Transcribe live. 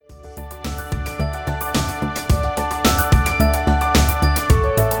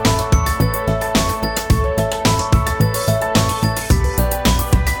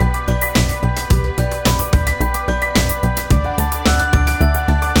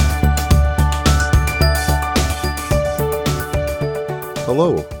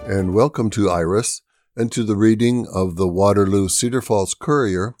Hello, and welcome to Iris and to the reading of the Waterloo Cedar Falls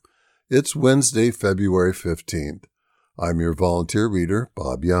Courier. It's Wednesday, February 15th. I'm your volunteer reader,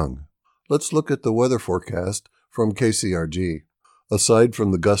 Bob Young. Let's look at the weather forecast from KCRG. Aside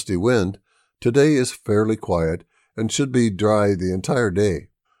from the gusty wind, today is fairly quiet and should be dry the entire day.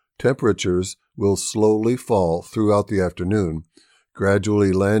 Temperatures will slowly fall throughout the afternoon,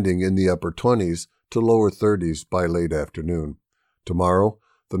 gradually landing in the upper 20s to lower 30s by late afternoon. Tomorrow,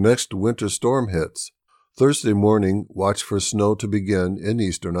 the next winter storm hits. Thursday morning, watch for snow to begin in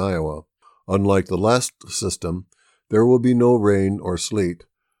eastern Iowa. Unlike the last system, there will be no rain or sleet,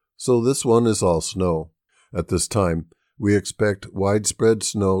 so this one is all snow. At this time, we expect widespread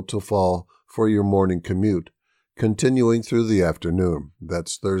snow to fall for your morning commute, continuing through the afternoon.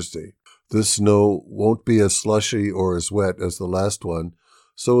 That's Thursday. This snow won't be as slushy or as wet as the last one,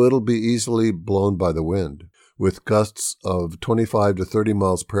 so it'll be easily blown by the wind. With gusts of 25 to 30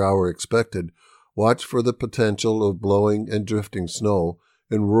 miles per hour expected, watch for the potential of blowing and drifting snow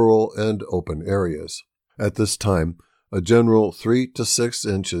in rural and open areas. At this time, a general 3 to 6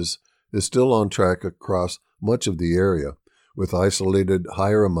 inches is still on track across much of the area, with isolated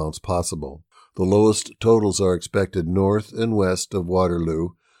higher amounts possible. The lowest totals are expected north and west of Waterloo,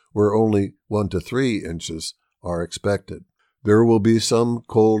 where only 1 to 3 inches are expected. There will be some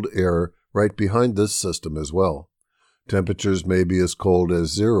cold air right behind this system as well. Temperatures may be as cold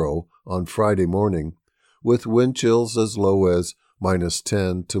as 0 on Friday morning, with wind chills as low as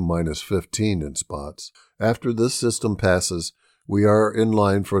 -10 to -15 in spots. After this system passes, we are in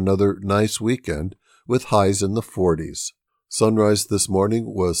line for another nice weekend with highs in the 40s. Sunrise this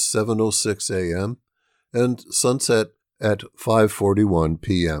morning was 7:06 a.m. and sunset at 5:41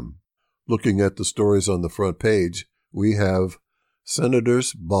 p.m. Looking at the stories on the front page, we have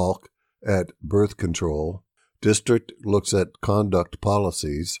Senators balk at birth control, District looks at conduct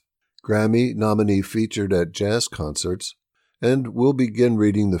policies, Grammy nominee featured at jazz concerts, and we'll begin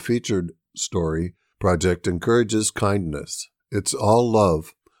reading the featured story, Project Encourages Kindness. It's all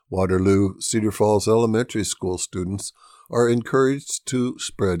love. Waterloo Cedar Falls Elementary School students are encouraged to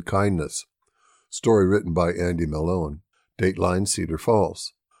spread kindness. Story written by Andy Malone. Dateline Cedar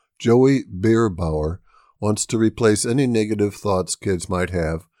Falls. Joey Bierbauer wants to replace any negative thoughts kids might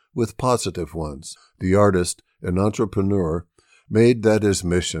have with positive ones. The artist and entrepreneur made that his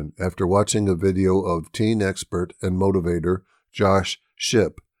mission after watching a video of teen expert and motivator Josh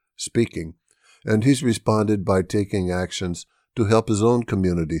Shipp speaking, and he's responded by taking actions to help his own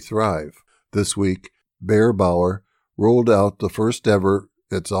community thrive. This week, Bierbauer rolled out the first ever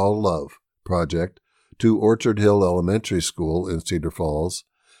It's All Love project to Orchard Hill Elementary School in Cedar Falls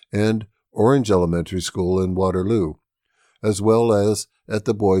and Orange Elementary School in Waterloo, as well as at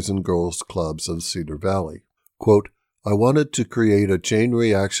the Boys and Girls Clubs of Cedar Valley. Quote, "I wanted to create a chain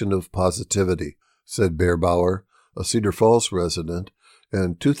reaction of positivity," said Bierbauer, a Cedar Falls resident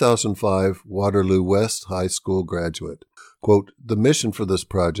and 2005 Waterloo West High School graduate. Quote, "The mission for this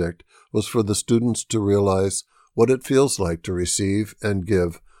project was for the students to realize what it feels like to receive and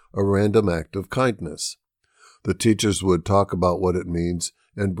give a random act of kindness. The teachers would talk about what it means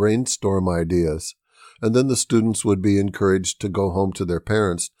and brainstorm ideas, and then the students would be encouraged to go home to their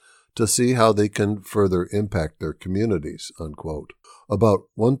parents to see how they can further impact their communities," unquote. About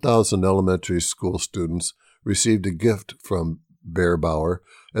 1,000 elementary school students received a gift from Bierbauer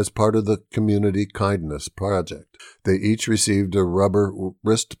as part of the Community Kindness Project. They each received a rubber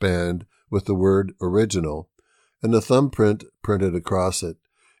wristband with the word original and a thumbprint printed across it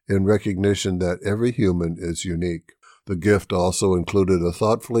in recognition that every human is unique. The gift also included a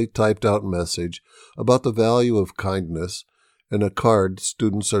thoughtfully typed-out message about the value of kindness and a card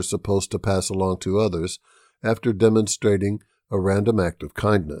students are supposed to pass along to others after demonstrating a random act of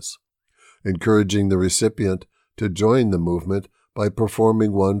kindness, encouraging the recipient to join the movement by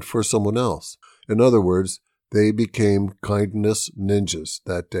performing one for someone else. In other words, they became kindness ninjas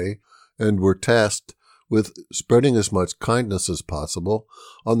that day and were tasked with spreading as much kindness as possible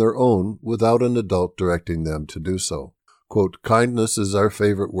on their own without an adult directing them to do so. Quote, "Kindness is our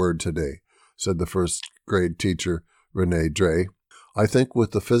favorite word today," said the first grade teacher, Renee Dre. "I think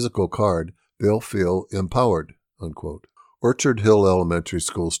with the physical card, they'll feel empowered," unquote. Orchard Hill Elementary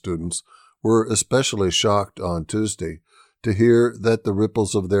School students were especially shocked on Tuesday to hear that the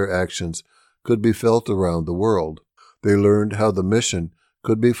ripples of their actions could be felt around the world. They learned how the mission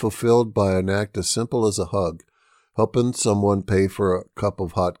could be fulfilled by an act as simple as a hug, helping someone pay for a cup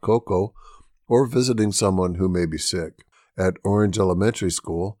of hot cocoa, or visiting someone who may be sick. At Orange Elementary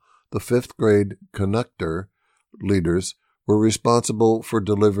School, the 5th grade conductor leaders were responsible for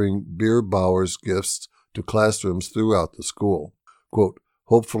delivering Bierbauer's gifts to classrooms throughout the school. Quote,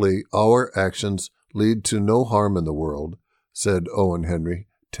 Hopefully, our actions lead to no harm in the world, said Owen Henry,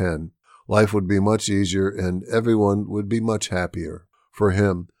 10. Life would be much easier and everyone would be much happier. For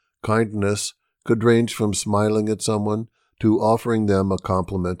him, kindness could range from smiling at someone to offering them a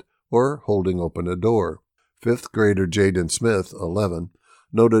compliment or holding open a door. Fifth grader Jaden Smith, 11,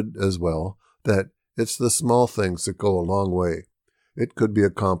 noted as well that it's the small things that go a long way. It could be a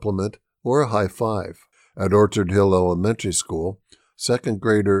compliment or a high five. At Orchard Hill Elementary School, second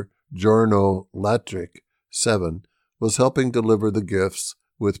grader Jorno Latrick, 7, was helping deliver the gifts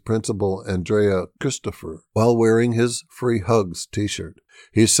with Principal Andrea Christopher while wearing his Free Hugs t-shirt.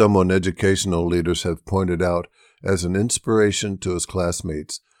 He's someone educational leaders have pointed out as an inspiration to his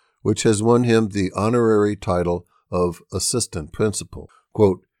classmates, which has won him the honorary title of Assistant Principal.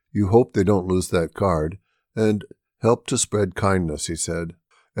 Quote, "You hope they don't lose that card, and help to spread kindness," he said.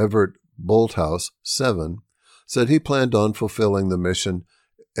 Everett Bolthouse, 7, said he planned on fulfilling the mission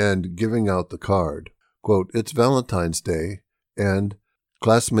and giving out the card. Quote, "It's Valentine's Day and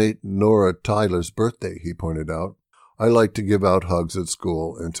classmate Nora Tyler's birthday," he pointed out. "I like to give out hugs at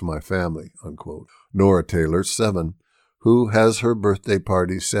school and to my family," unquote. Nora Taylor, 7, who has her birthday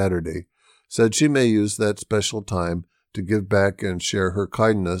party Saturday, said she may use that special time to give back and share her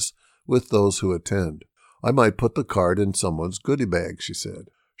kindness with those who attend. "I might put the card in someone's goodie bag," she said.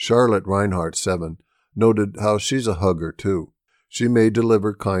 Charlotte Reinhardt, 7, noted how she's a hugger too. She may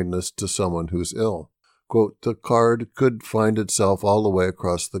deliver kindness to someone who's ill. Quote, "The card could find itself all the way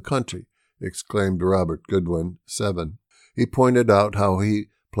across the country," exclaimed Robert Goodwin, 7. He pointed out how he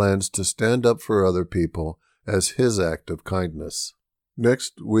plans to stand up for other people as his act of kindness.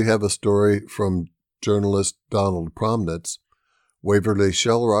 Next, we have a story from journalist Donald Promnitz, Waverly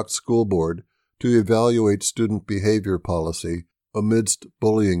Shell Rock School Board to evaluate student behavior policy amidst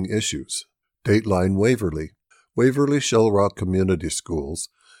bullying issues. Dateline Waverly. Waverly Shell Rock Community Schools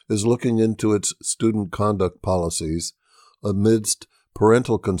is looking into its student conduct policies amidst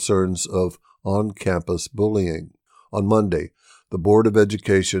parental concerns of on-campus bullying. On Monday, the Board of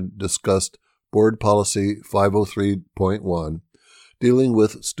Education discussed Board Policy 503.1, dealing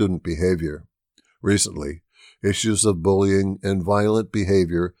with student behavior. Recently, issues of bullying and violent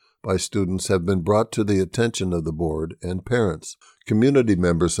behavior by students have been brought to the attention of the board and parents. Community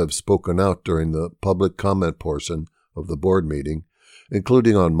members have spoken out during the public comment portion of the board meeting,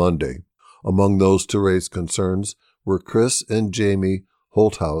 including on Monday. Among those to raise concerns were Chris and Jamie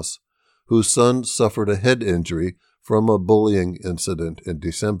Holthouse, whose son suffered a head injury from a bullying incident in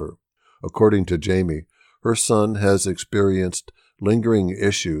December. According to Jamie, her son has experienced lingering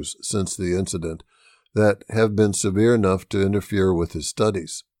issues since the incident that have been severe enough to interfere with his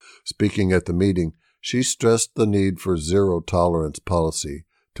studies. Speaking at the meeting, she stressed the need for zero-tolerance policy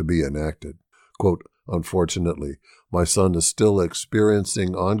to be enacted. Quote, "Unfortunately, my son is still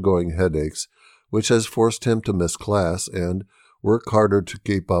experiencing ongoing headaches, which has forced him to miss class and work harder to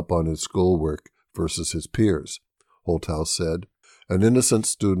keep up on his schoolwork versus his peers," Holthouse said. "An innocent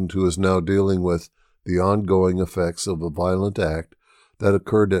student who is now dealing with the ongoing effects of a violent act that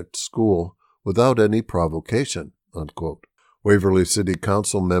occurred at school without any provocation," unquote. Waverly City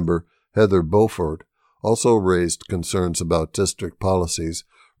Council member Heather Beaufort also raised concerns about district policies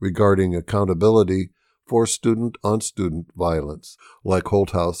regarding accountability for student-on-student violence. Like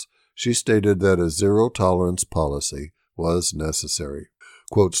Holthouse, she stated that a zero-tolerance policy was necessary.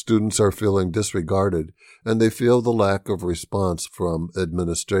 Quote, "Students are feeling disregarded, and they feel the lack of response from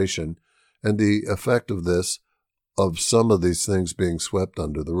administration and the effect of some of these things being swept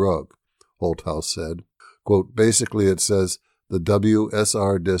under the rug," Holthouse said. Quote, "Basically, it says the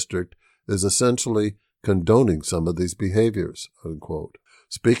WSR district is essentially condoning some of these behaviors," unquote.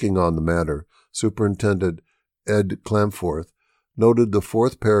 Speaking on the matter, Superintendent Ed Clamforth noted the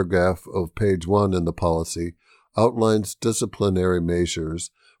fourth paragraph of page 1 in the policy outlines disciplinary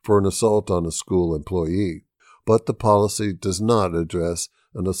measures for an assault on a school employee, but the policy does not address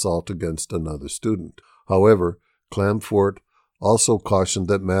an assault against another student. However, Clamforth also cautioned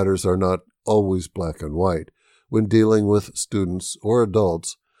that matters are not always black and white when dealing with students or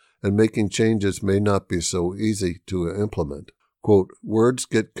adults, and making changes may not be so easy to implement. Quote, "Words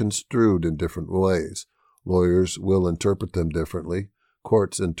get construed in different ways. Lawyers will interpret them differently.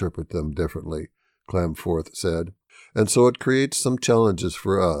 Courts interpret them differently," Clamforth said. "And so it creates some challenges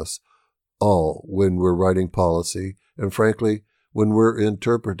for us all when we're writing policy, and frankly, when we're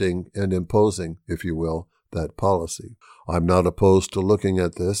interpreting and imposing, if you will, that policy. I'm not opposed to looking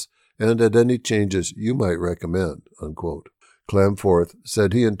at this and at any changes you might recommend," unquote. Clamforth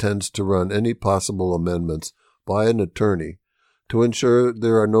said he intends to run any possible amendments by an attorney to ensure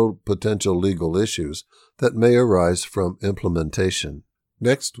there are no potential legal issues that may arise from implementation.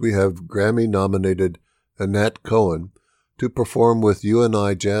 Next, we have Grammy-nominated Annette Cohen to perform with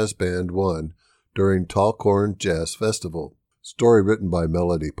UNI Jazz Band 1 during Talcorn Jazz Festival. Story written by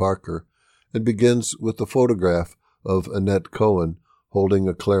Melody Parker, and begins with a photograph of Annette Cohen holding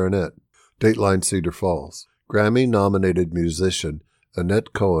a clarinet. Dateline Cedar Falls. Grammy-nominated musician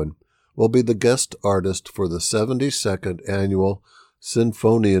Annette Cohen will be the guest artist for the 72nd annual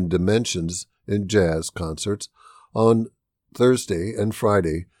Sinfonian Dimensions in Jazz concerts on Thursday and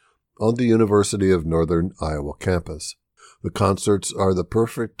Friday on the University of Northern Iowa campus. The concerts are the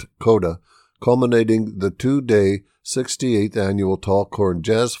perfect coda culminating the 2-day 68th annual Talcorn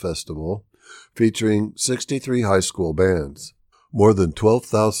Jazz Festival featuring 63 high school bands. More than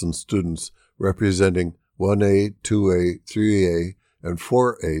 12,000 students representing 1A, 2A, 3A, and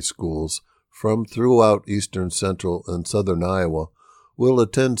 4A schools from throughout eastern, central, and southern Iowa will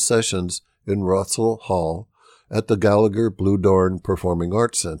attend sessions in Russell Hall at the Gallagher Bluedorn Performing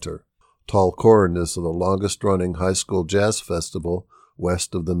Arts Center. Talcorn is the longest-running high school jazz festival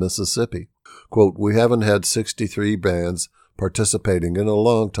west of the Mississippi. Quote, "We haven't had 63 bands participating in a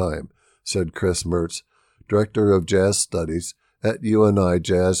long time," said Chris Mertz, Director of Jazz Studies at UNI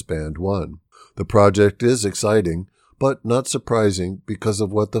Jazz Band 1. The project is exciting, but not surprising because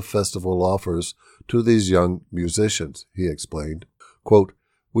of what the festival offers to these young musicians, he explained. Quote,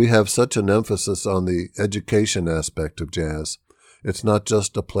 "We have such an emphasis on the education aspect of jazz. It's not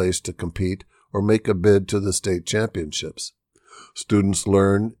just a place to compete or make a bid to the state championships. Students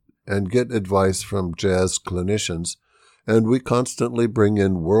learn and get advice from jazz clinicians, and we constantly bring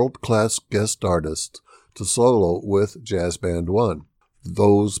in world-class guest artists to solo with Jazz Band 1.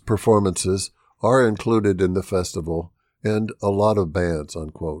 Those performances are included in the festival, and a lot of bands,"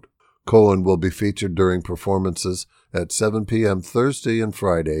 unquote. Cohen will be featured during performances at 7 p.m. Thursday and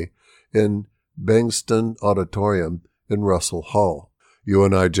Friday in Bengston Auditorium in Russell Hall.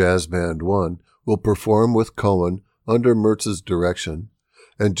 UNI Jazz Band 1 will perform with Cohen under Mertz's direction,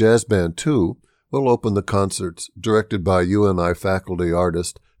 and Jazz Band 2 will open the concerts directed by UNI faculty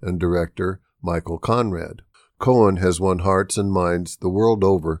artist and director Michael Conrad. Cohen has won hearts and minds the world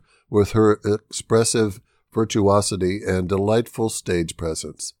over with her expressive virtuosity and delightful stage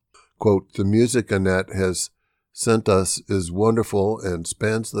presence. Quote, "The music Annette has sent us is wonderful and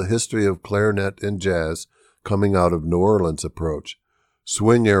spans the history of clarinet and jazz coming out of New Orleans approach,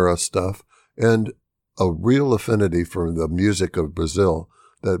 swing-era stuff, and a real affinity for the music of Brazil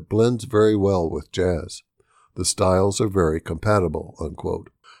that blends very well with jazz. The styles are very compatible," unquote.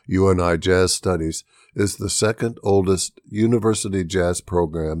 UNI Jazz Studies is the second oldest university jazz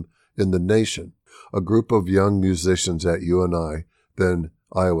program in the nation. A group of young musicians at UNI, then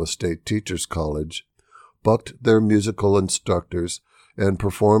Iowa State Teachers College, bucked their musical instructors and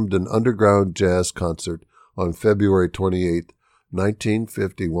performed an underground jazz concert on February 28,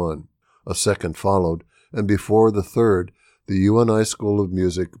 1951. A second followed, and before the third, the UNI School of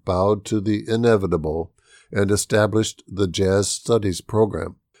Music bowed to the inevitable and established the Jazz Studies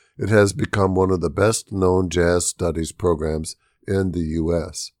program. It has become one of the best-known jazz studies programs in the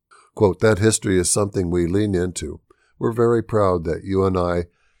U.S. Quote, "That history is something we lean into. We're very proud that UNI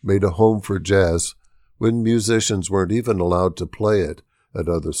made a home for jazz when musicians weren't even allowed to play it at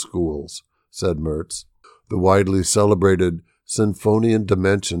other schools," said Mertz. The widely celebrated Sinfonian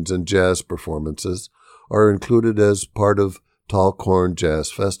Dimensions and jazz performances are included as part of Talcorn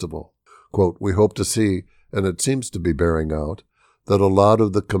Jazz Festival. Quote, "We hope to see, and it seems to be bearing out, that a lot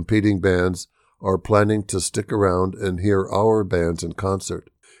of the competing bands are planning to stick around and hear our bands in concert.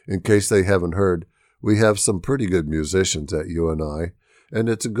 In case they haven't heard, we have some pretty good musicians at UNI, and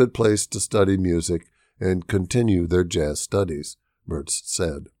it's a good place to study music and continue their jazz studies," Mertz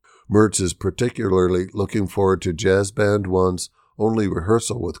said. Mertz is particularly looking forward to Jazz Band 1's only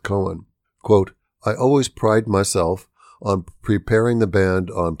rehearsal with Cohen. Quote, "I always pride myself on preparing the band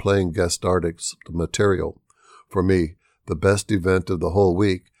on playing guest artist material. For me, the best event of the whole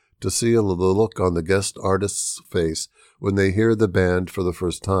week to see the look on the guest artist's face when they hear the band for the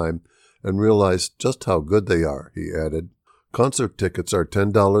first time and realize just how good they are," he added. Concert tickets are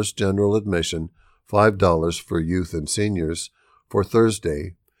 $10 general admission, $5 for youth and seniors for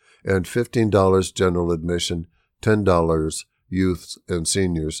Thursday, and $15 general admission, $10 youths and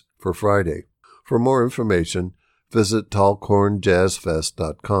seniors for Friday. For more information, visit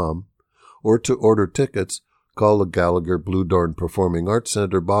talcornjazzfest.com, or to order tickets, call the Gallagher Bluedorn Performing Arts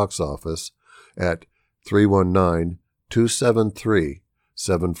Center box office at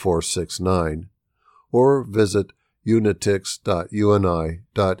 319-273-7469 or visit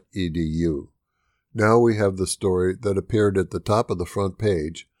unitix.uni.edu. Now we have the story that appeared at the top of the front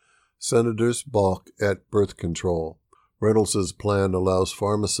page, Senators balk at birth control. Reynolds' plan allows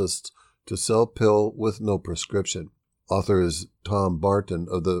pharmacists to sell pill with no prescription. Author is Tom Barton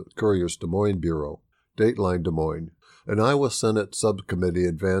of the Courier's Des Moines Bureau. Dateline Des Moines. An Iowa Senate subcommittee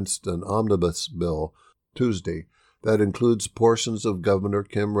advanced an omnibus bill Tuesday that includes portions of Governor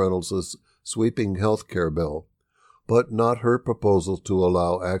Kim Reynolds' sweeping health care bill, but not her proposal to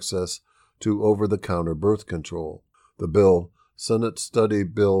allow access to over-the-counter birth control. The bill, Senate Study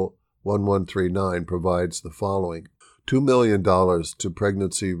Bill 1139, provides the following: $2 million to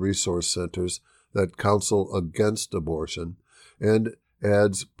pregnancy resource centers that counsel against abortion, and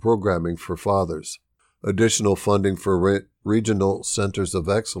adds programming for fathers. Additional funding for regional centers of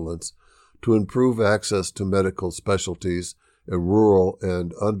excellence to improve access to medical specialties in rural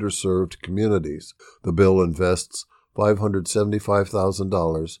and underserved communities. The bill invests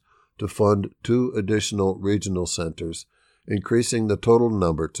 $575,000 to fund 2 additional regional centers, increasing the total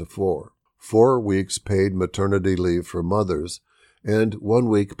number to 4. 4 weeks paid maternity leave for mothers and 1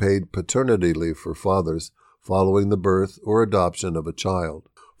 week paid paternity leave for fathers following the birth or adoption of a child.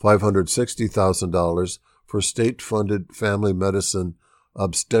 $560,000 for state-funded family medicine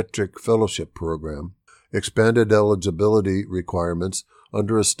obstetric fellowship program, expanded eligibility requirements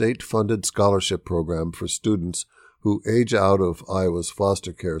under a state-funded scholarship program for students who age out of Iowa's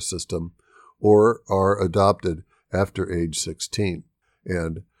foster care system or are adopted after age 16,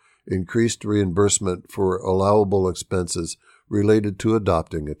 and increased reimbursement for allowable expenses related to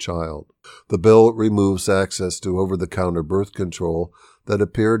adopting a child. The bill removes access to over-the-counter birth control that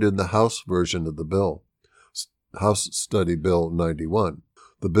appeared in the House version of the bill, House Study Bill 91.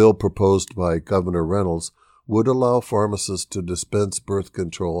 The bill proposed by Governor Reynolds would allow pharmacists to dispense birth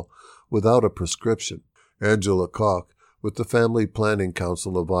control without a prescription. Angela Koch, with the Family Planning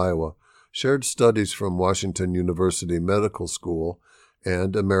Council of Iowa, shared studies from Washington University Medical School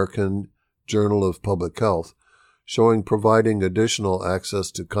and American Journal of Public Health showing providing additional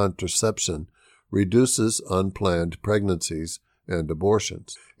access to contraception reduces unplanned pregnancies and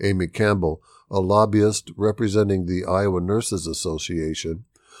abortions. Amy Campbell, a lobbyist representing the Iowa Nurses Association,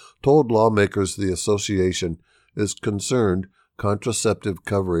 told lawmakers the association is concerned contraceptive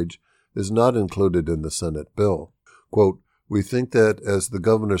coverage is not included in the Senate bill. Quote, "We think that, as the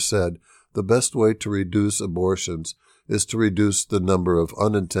governor said, the best way to reduce abortions is to reduce the number of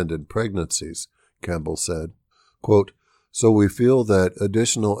unintended pregnancies," Campbell said. Quote, "So we feel that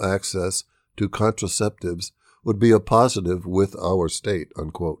additional access to contraceptives would be a positive with our state,"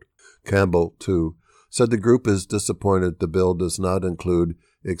 unquote. Campbell, too, said the group is disappointed the bill does not include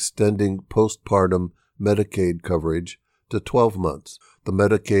extending postpartum Medicaid coverage to 12 months. The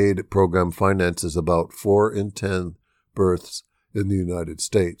Medicaid program finances about 4 in 10 births in the United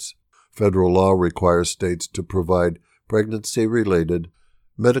States. Federal law requires states to provide pregnancy-related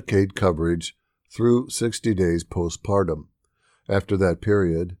Medicaid coverage through 60 days postpartum. After that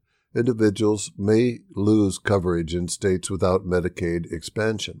period, individuals may lose coverage in states without Medicaid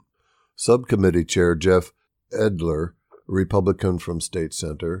expansion. Subcommittee Chair Jeff Edler, a Republican from State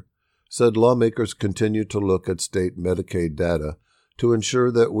Center, said lawmakers continue to look at state Medicaid data to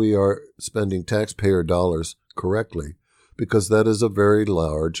ensure that we are spending taxpayer dollars correctly, because that is a very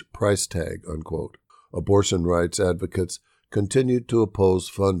large price tag," unquote. Abortion rights advocates continued to oppose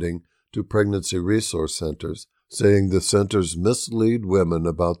funding to pregnancy resource centers, saying the centers mislead women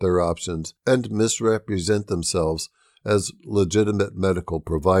about their options and misrepresent themselves as legitimate medical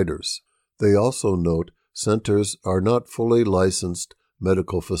providers. They also note centers are not fully licensed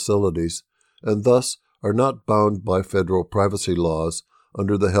medical facilities and thus are not bound by federal privacy laws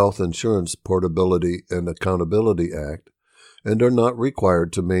under the Health Insurance Portability and Accountability Act and are not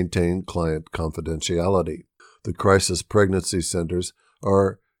required to maintain client confidentiality. The crisis pregnancy centers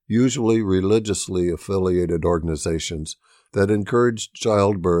are usually religiously affiliated organizations that encourage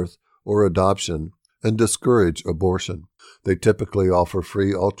childbirth or adoption and discourage abortion. They typically offer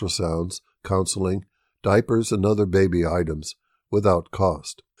free ultrasounds, counseling, diapers, and other baby items without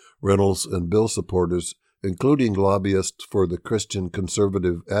cost. Reynolds and bill supporters, including lobbyists for the Christian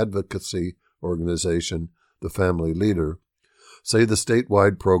conservative advocacy organization, The Family Leader, say the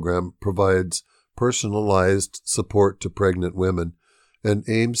statewide program provides personalized support to pregnant women and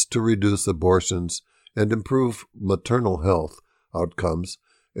aims to reduce abortions and improve maternal health outcomes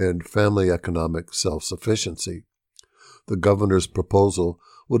and family economic self-sufficiency. The governor's proposal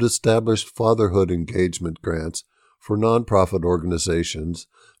would establish fatherhood engagement grants for nonprofit organizations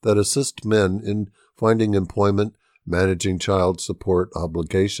that assist men in finding employment, managing child support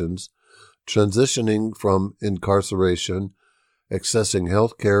obligations, transitioning from incarceration, accessing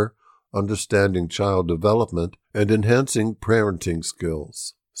health care, understanding child development, and enhancing parenting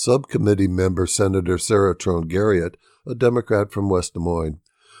skills. Subcommittee member Senator Sarah Trone Garriott, a Democrat from West Des Moines,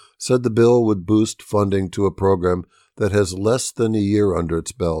 said the bill would boost funding to a program that has less than a year under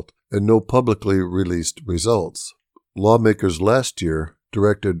its belt and no publicly released results. Lawmakers last year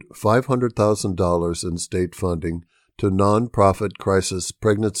directed $500,000 in state funding to nonprofit crisis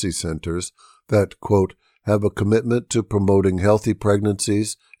pregnancy centers that, quote, have a commitment to promoting healthy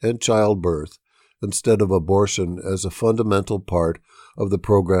pregnancies and childbirth instead of abortion as a fundamental part of the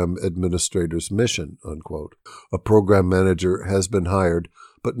program administrator's mission, unquote. A program manager has been hired,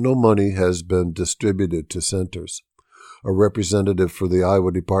 but no money has been distributed to centers. A representative for the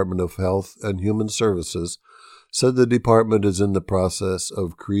Iowa Department of Health and Human Services said the department is in the process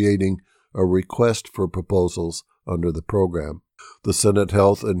of creating a request for proposals under the program. The Senate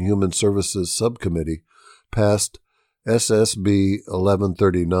Health and Human Services Subcommittee passed SSB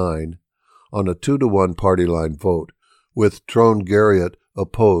 1139 on a 2-to-1 party line vote, with Trone Garriott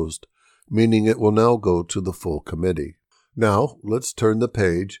opposed, meaning it will now go to the full committee. Now, let's turn the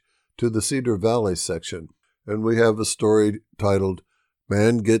page to the Cedar Valley section, and we have a story titled,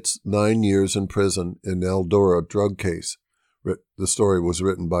 Man Gets 9 Years in Prison in Eldora Drug Case. The story was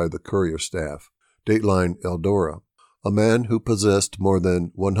written by the Courier staff. Dateline Eldora. A man who possessed more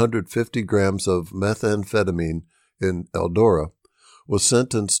than 150 grams of methamphetamine in Eldora was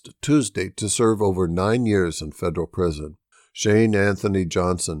sentenced Tuesday to serve over 9 years in federal prison. Shane Anthony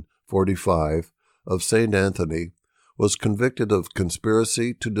Johnson, 45, of St. Anthony, was convicted of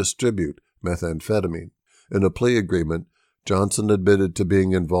conspiracy to distribute methamphetamine. In a plea agreement, Johnson admitted to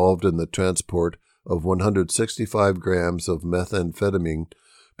being involved in the transport of 165 grams of methamphetamine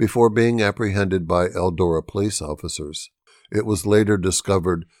before being apprehended by Eldora police officers. It was later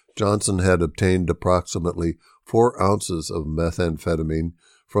discovered Johnson had obtained approximately 4 ounces of methamphetamine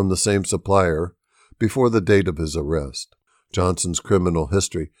from the same supplier before the date of his arrest. Johnson's criminal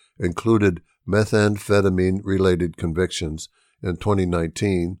history included methamphetamine-related convictions in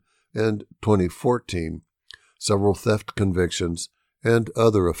 2019 and 2014, several theft convictions, and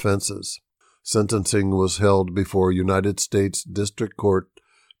other offenses. Sentencing was held before United States District Court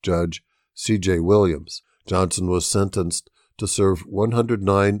Judge C.J. Williams. Johnson was sentenced to serve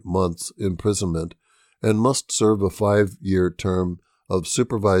 109 months imprisonment and must serve a 5-year term of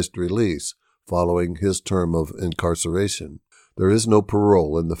supervised release following his term of incarceration. There is no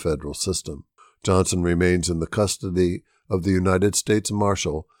parole in the federal system. Johnson remains in the custody of the United States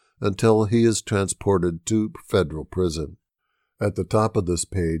Marshal until he is transported to federal prison. At the top of this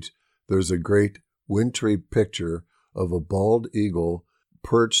page, there's a great wintry picture of a bald eagle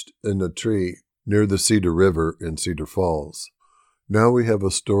perched in a tree near the Cedar River in Cedar Falls. Now we have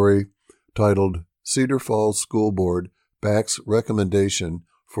a story titled Cedar Falls School Board Backs Recommendation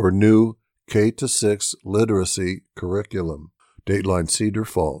for New K-6 Literacy Curriculum. Dateline Cedar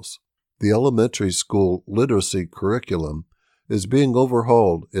Falls. The elementary school literacy curriculum is being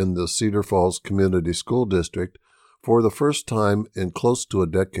overhauled in the Cedar Falls Community School District for the first time in close to a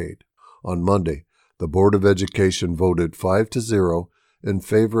decade. On Monday, the Board of Education voted 5-0 in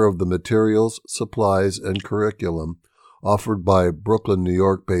favor of the materials, supplies, and curriculum offered by Brooklyn, New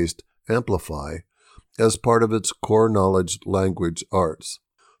York-based Amplify as part of its core knowledge language arts.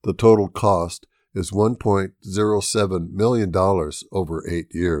 The total cost is $1.07 million over 8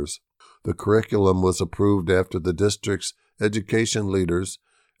 years. The curriculum was approved after the district's education leaders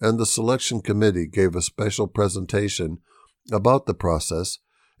and the selection committee gave a special presentation about the process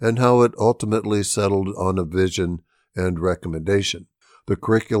and how it ultimately settled on a vision and recommendation. The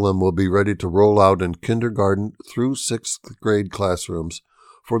curriculum will be ready to roll out in kindergarten through 6th grade classrooms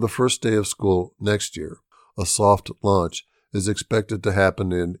for the first day of school next year. A soft launch is expected to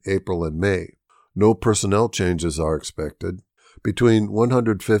happen in April and May. No personnel changes are expected. Between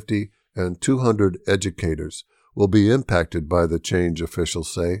 150 and 200 educators will be impacted by the change,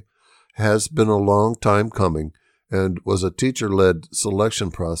 officials say. Has been a long time coming and was a teacher-led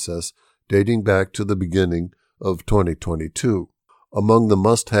selection process dating back to the beginning of 2022. Among the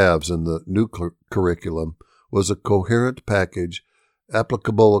must-haves in the new curriculum was a coherent package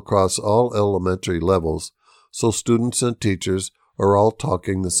applicable across all elementary levels so students and teachers are all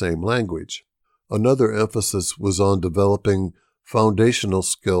talking the same language. Another emphasis was on developing foundational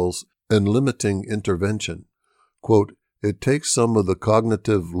skills and limiting intervention. Quote, it takes some of the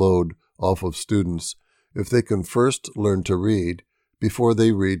cognitive load off of students if they can first learn to read before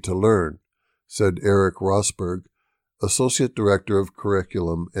they read to learn, said Eric Rosberg, Associate Director of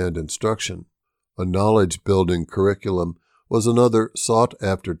Curriculum and Instruction. A knowledge-building curriculum was another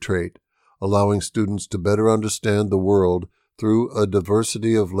sought-after trait, allowing students to better understand the world through a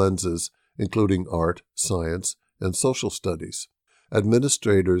diversity of lenses, including art, science, and social studies.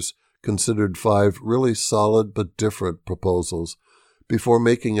 administrators considered 5 really solid but different proposals before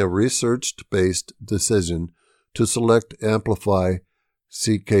making a research-based decision to select Amplify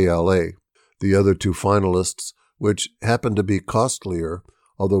CKLA. The other 2 finalists, which happened to be costlier,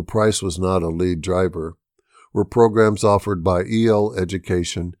 although price was not a lead driver, were programs offered by EL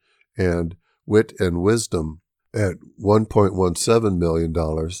Education and Wit and Wisdom at $1.17 million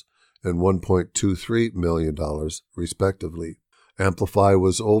and $1.23 million, respectively. Amplify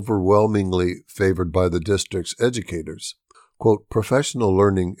was overwhelmingly favored by the district's educators. Quote, "Professional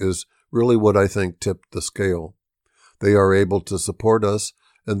learning is really what I think tipped the scale. They are able to support us,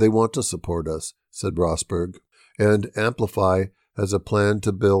 and they want to support us," said Rosberg. And Amplify has a plan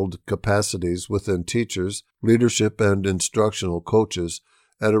to build capacities within teachers, leadership, and instructional coaches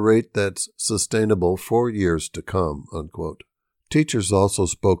at a rate that's sustainable for years to come, unquote. Teachers also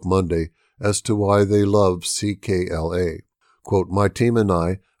spoke Monday as to why they love CKLA. Quote, "My team and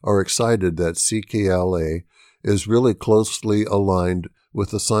I are excited that CKLA is really closely aligned with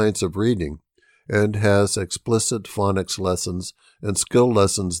the science of reading and has explicit phonics lessons and skill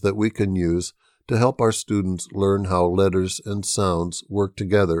lessons that we can use to help our students learn how letters and sounds work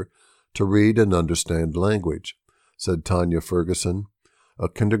together to read and understand language," said Tanya Ferguson, a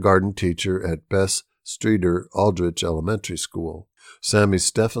kindergarten teacher at Bess Streeter Aldrich Elementary School. Sammy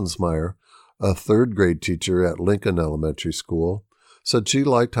Steffensmeyer, a third-grade teacher at Lincoln Elementary School, said she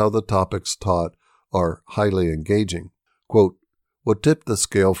liked how the topics taught are highly engaging. Quote, "What tipped the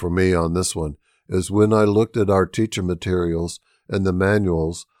scale for me on this one is when I looked at our teacher materials and the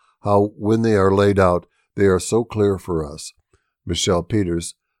manuals, how when they are laid out, they are so clear for us." Michelle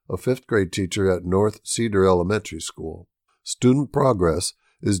Peters, a fifth-grade teacher at North Cedar Elementary School. Student progress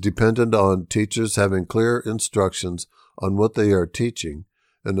is dependent on teachers having clear instructions on what they are teaching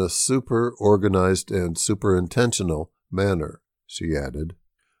in a super-organized and super-intentional manner, she added.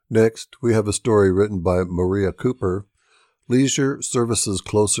 Next, we have a story written by Maria Cooper, Leisure Services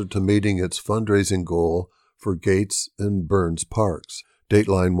Closer to Meeting Its Fundraising Goal for Gates and Burns Parks,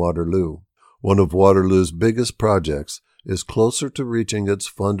 Dateline Waterloo. One of Waterloo's biggest projects is closer to reaching its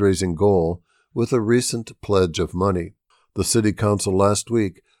fundraising goal with a recent pledge of money. The City Council last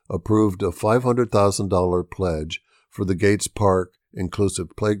week approved a $500,000 pledge for the Gates Park Inclusive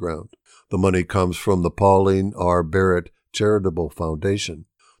Playground. The money comes from the Pauline R. Barrett Charitable Foundation.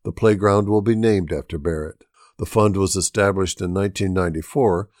 The playground will be named after Barrett. The fund was established in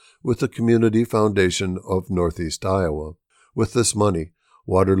 1994 with the Community Foundation of Northeast Iowa. With this money,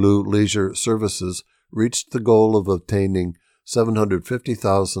 Waterloo Leisure Services reached the goal of obtaining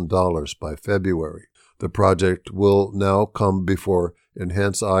 $750,000 by February. The project will now come before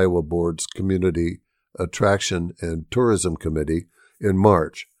Enhance Iowa Board's Community Attraction and Tourism Committee in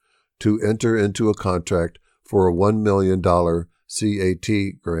March to enter into a contract for a $1 million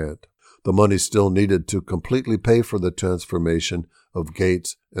CAT grant. The money still needed to completely pay for the transformation of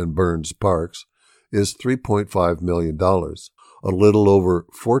Gates and Burns Parks is $3.5 million. A little over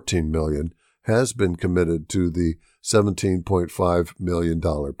 $14 million has been committed to the $17.5 million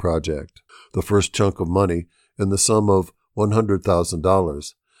project. The first chunk of money, in the sum of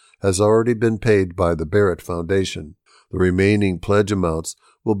 $100,000, has already been paid by the Barrett Foundation. The remaining pledge amounts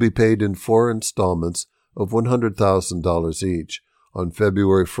will be paid in 4 installments of $100,000 each on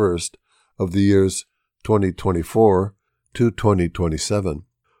February 1st of the years 2024 to 2027.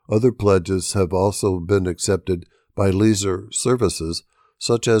 Other pledges have also been accepted by Leisure Services,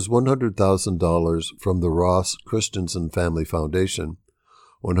 such as $100,000 from the Ross Christensen Family Foundation,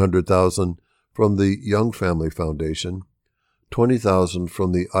 $100,000 from the Young Family Foundation, $20,000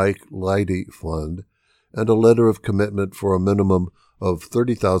 from the Ike Leidy Fund, and a letter of commitment for a minimum of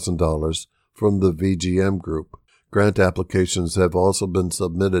 $30,000 from the VGM Group. Grant applications have also been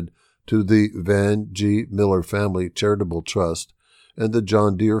submitted to the Van G. Miller Family Charitable Trust and the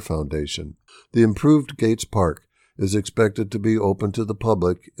John Deere Foundation. The improved Gates Park is expected to be open to the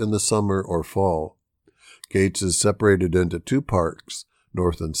public in the summer or fall. Gates is separated into 2 parks,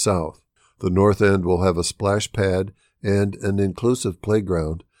 north and south. The north end will have a splash pad and an inclusive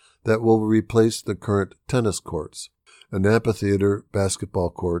playground that will replace the current tennis courts. An amphitheater, basketball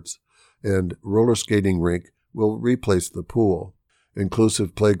courts, and roller skating rink will replace the pool.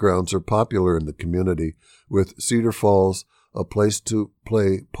 Inclusive playgrounds are popular in the community, with Cedar Falls, a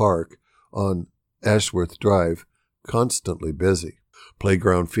place-to-play park on Ashworth Drive, constantly busy.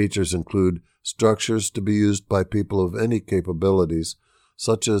 Playground features include structures to be used by people of any capabilities,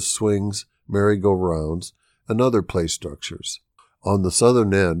 such as swings, merry-go-rounds, and other play structures. On the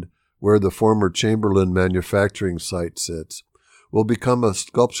southern end, where the former Chamberlain manufacturing site sits, will become a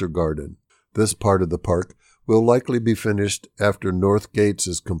sculpture garden. This part of the park will likely be finished after North Gates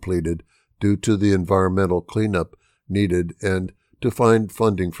is completed due to the environmental cleanup needed and to find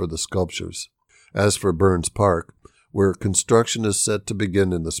funding for the sculptures. As for Burns Park, where construction is set to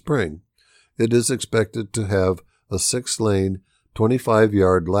begin in the spring, it is expected to have a 6-lane,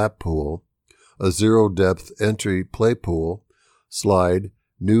 25-yard lap pool, a zero-depth entry play pool, slide,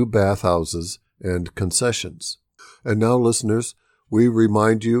 new bathhouses, and concessions. And now, listeners, we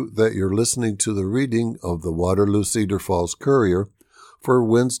remind you that you're listening to the reading of the Waterloo Cedar Falls Courier for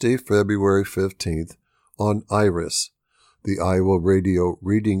Wednesday, February 15th on IRIS, the Iowa Radio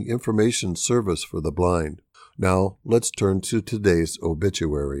Reading Information Service for the Blind. Now, let's turn to today's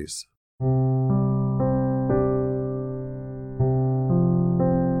obituaries.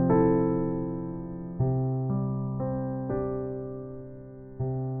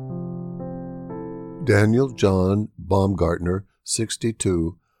 Daniel John Baumgartner,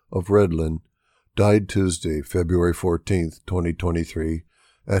 62, of Redland, died Tuesday, February 14, 2023,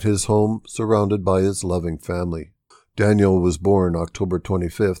 at his home surrounded by his loving family. Daniel was born October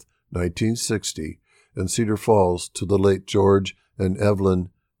 25, 1960, in Cedar Falls to the late George and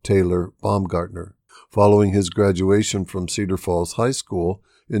Evelyn Taylor Baumgartner. Following his graduation from Cedar Falls High School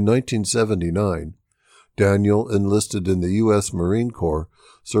in 1979, Daniel enlisted in the U.S. Marine Corps,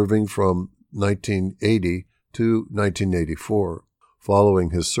 serving from 1980 to 1984. Following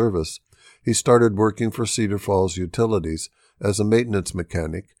his service, he started working for Cedar Falls Utilities as a maintenance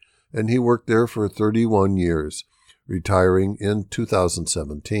mechanic, and he worked there for 31 years, retiring in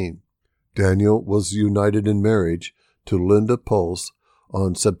 2017. Daniel was united in marriage to Linda Pulse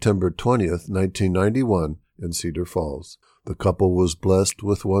on September 20th, 1991, in Cedar Falls. The couple was blessed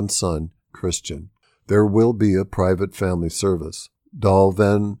with one son, Christian. There will be a private family service. Dahl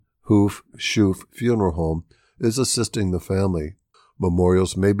Van Hoof Schoof Funeral Home is assisting the family.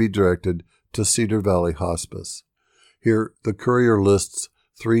 Memorials may be directed to Cedar Valley Hospice. Here, the Courier lists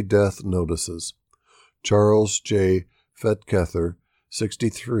 3 death notices. Charles J. Fetkether,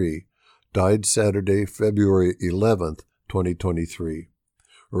 63, died Saturday, February 11, 2023.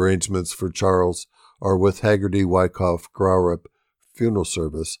 Arrangements for Charles are with Haggerty Wyckoff Graurup Funeral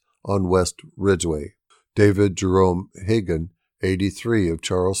Service on West Ridgeway. David Jerome Hagan, 83, of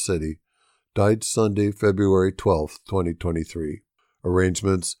Charles City, died Sunday, February 12, 2023.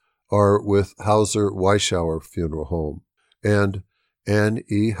 Arrangements are with Hauser Weishauer Funeral Home. And Ann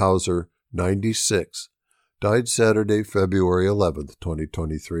E. Hauser, 96, died Saturday, February 11,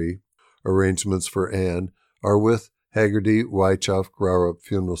 2023. Arrangements for Ann are with Haggerty Wyckoff Graurup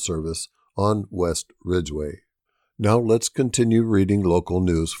Funeral Service on West Ridgeway. Now let's continue reading local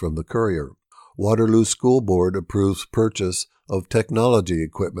news from the Courier. Waterloo School Board approves purchase of technology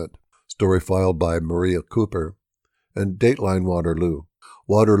equipment. Story filed by Maria Cooper. And Dateline Waterloo.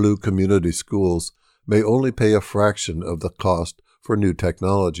 Waterloo Community Schools may only pay a fraction of the cost for new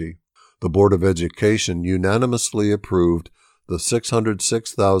technology. The Board of Education unanimously approved the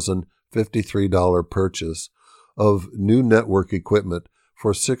 $606,053 purchase of new network equipment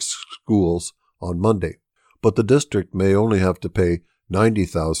for 6 schools on Monday, but the district may only have to pay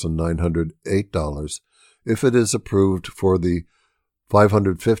 $90,908 if it is approved for the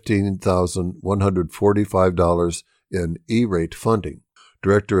 $515,145 in E-rate funding.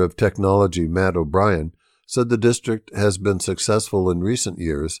 Director of Technology Matt O'Brien said the district has been successful in recent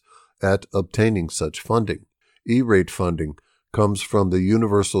years at obtaining such funding. E-rate funding comes from the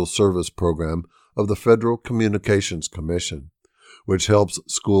Universal Service Program of the Federal Communications Commission, which helps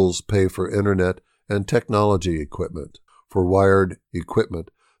schools pay for Internet and technology equipment. For wired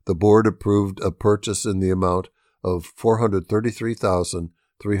equipment, the board approved a purchase in the amount of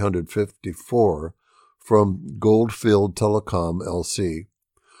 $433,354 from Goldfield Telecom, LC.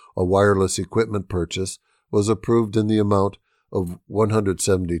 A wireless equipment purchase was approved in the amount of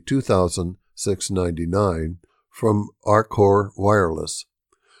 $172,699 from Arcor Wireless.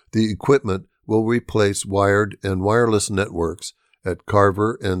 The equipment will replace wired and wireless networks at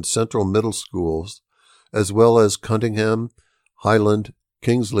Carver and Central Middle Schools, as well as Cunningham, Highland,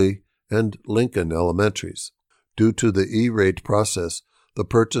 Kingsley, and Lincoln Elementaries. Due to the E-rate process, the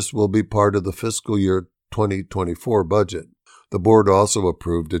purchase will be part of the fiscal year 2024 budget. The board also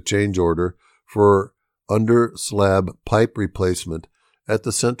approved a change order for under-slab pipe replacement at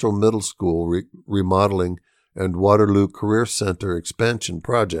the Central Middle School remodeling and Waterloo Career Center expansion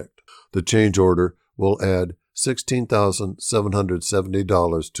project. The change order will add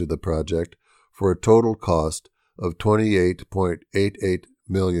 $16,770 to the project for a total cost of $28.88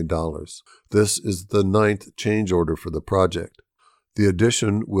 million. This is the 9th change order for the project. The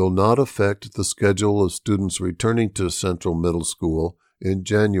addition will not affect the schedule of students returning to Central Middle School in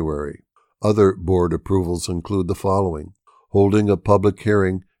January. Other board approvals include the following: holding a public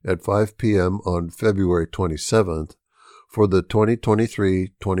hearing at 5 p.m. on February 27th for the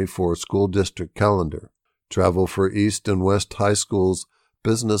 2023-24 school district calendar. Travel for East and West High School's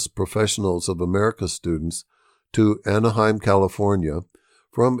Business Professionals of America students to Anaheim, California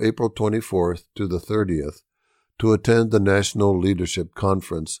from April 24th to the 30th to attend the National Leadership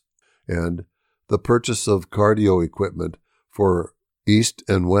Conference, and the purchase of cardio equipment for East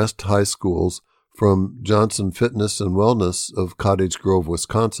and West High Schools from Johnson Fitness and Wellness of Cottage Grove,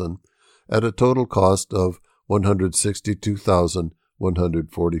 Wisconsin, at a total cost of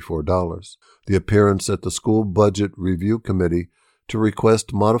 $162,144. The appearance at the School Budget Review Committee to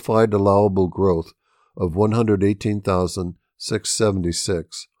request modified allowable growth of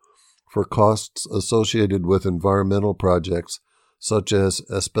 $118,676 for costs associated with environmental projects such as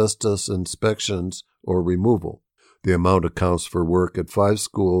asbestos inspections or removal. The amount accounts for work at 5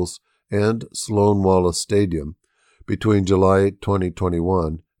 schools and Sloan Wallace Stadium between July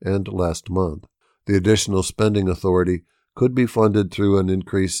 2021 and last month. The additional spending authority could be funded through an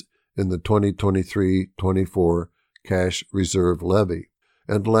increase in the 2023-24 cash reserve levy.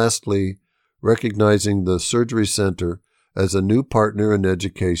 And lastly, recognizing the Surgery Center as a new partner in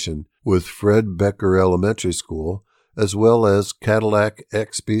education with Fred Becker Elementary School, as well as Cadillac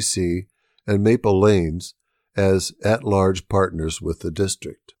XBC and Maple Lanes as at-large partners with the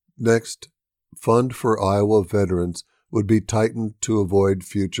district. Next, Fund for Iowa Veterans would be tightened to avoid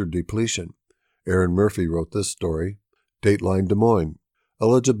future depletion. Aaron Murphy wrote this story. Dateline Des Moines.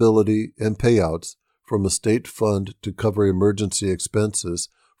 Eligibility and payouts from a state fund to cover emergency expenses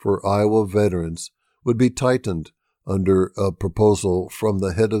for Iowa veterans would be tightened under a proposal from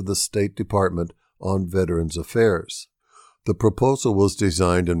the head of the State Department on Veterans Affairs. The proposal was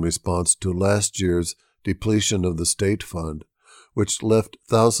designed in response to last year's depletion of the state fund, which left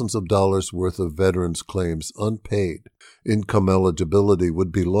thousands of dollars worth of veterans' claims unpaid. Income eligibility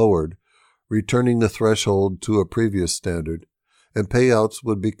would be lowered, returning the threshold to a previous standard, and payouts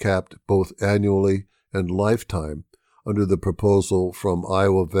would be capped both annually and lifetime under the proposal from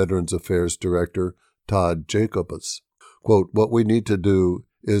Iowa Veterans Affairs Director Todd Jacobus. Quote, "What we need to do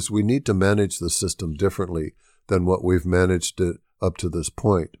is we need to manage the system differently than what we've managed it up to this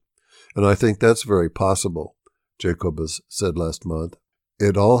point. And I think that's very possible," Jacobus said last month.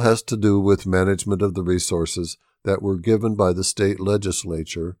 "It all has to do with management of the resources that were given by the state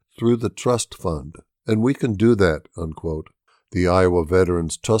legislature through the trust fund, and we can do that," unquote. The Iowa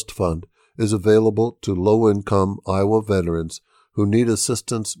Veterans Trust Fund is available to low-income Iowa veterans who need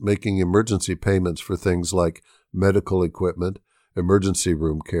assistance making emergency payments for things like medical equipment, emergency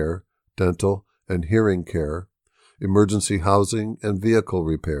room care, dental and hearing care, emergency housing and vehicle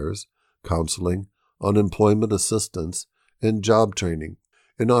repairs, counseling, unemployment assistance, and job training.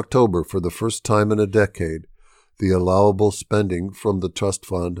 In October, for the first time in a decade, the allowable spending from the trust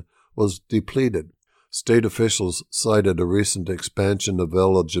fund was depleted. State officials cited a recent expansion of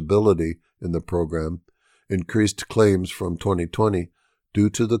eligibility in the program, increased claims from 2020 due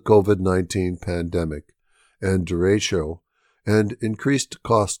to the COVID-19 pandemic and derecho, and increased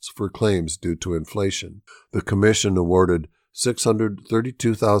costs for claims due to inflation. The Commission awarded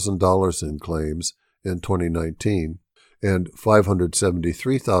 $632,000 in claims in 2019 and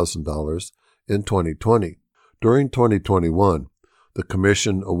 $573,000 in 2020. During 2021, the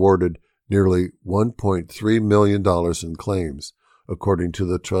Commission awarded nearly $1.3 million in claims, according to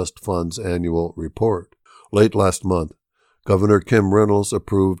the Trust Fund's annual report. Late last month, Governor Kim Reynolds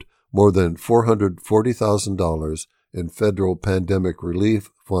approved more than $440,000 in federal pandemic relief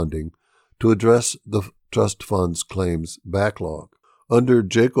funding to address the Trust Fund's claims backlog. Under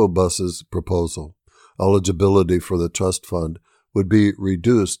Jacobus's proposal, eligibility for the Trust Fund would be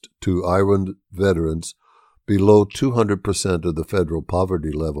reduced to Iowa veterans below 200% of the federal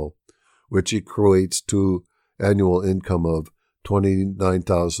poverty level, which equates to annual income of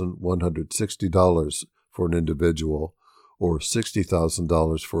 $29,160 for an individual or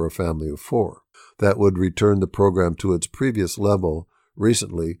 $60,000 for a family of 4. That would return the program to its previous level.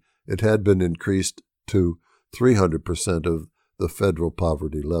 Recently, it had been increased to 300% of the federal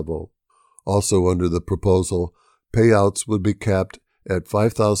poverty level. Also under the proposal, payouts would be capped at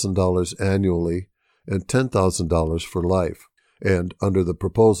 $5,000 annually and $10,000 for life. And under the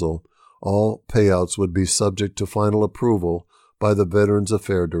proposal, all payouts would be subject to final approval by the Veterans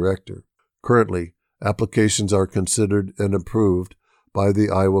Affairs Director. Currently, applications are considered and approved by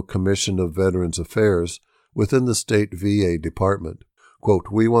the Iowa Commission of Veterans Affairs within the state VA department. Quote,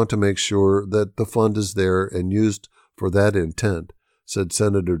 "We want to make sure that the fund is there and used for that intent," said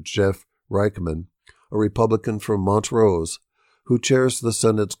Senator Jeff Reichman, a Republican from Montrose, who chairs the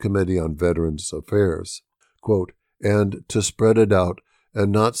Senate's Committee on Veterans Affairs, quote, and to spread it out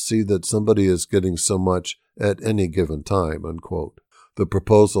and not see that somebody is getting so much at any given time, unquote. The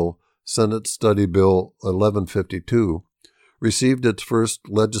proposal, Senate Study Bill 1152, received its first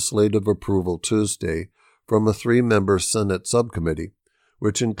legislative approval Tuesday from a 3-member Senate subcommittee,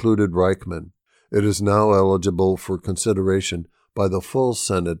 which included Reichman. It is now eligible for consideration by the full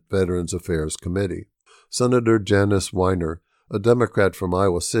Senate Veterans Affairs Committee. Senator Janice Weiner, a Democrat from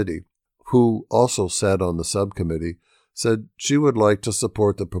Iowa City, who also sat on the subcommittee, said she would like to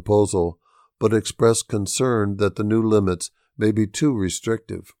support the proposal, but expressed concern that the new limits may be too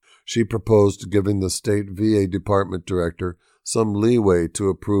restrictive. She proposed giving the state VA department director some leeway to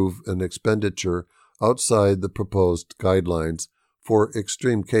approve an expenditure outside the proposed guidelines for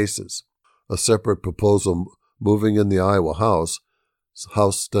extreme cases. A separate proposal moving in the Iowa House,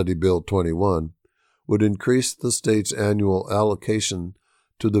 House Study Bill 21, would increase the state's annual allocation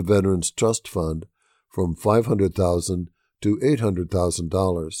to the Veterans Trust Fund from $500,000 to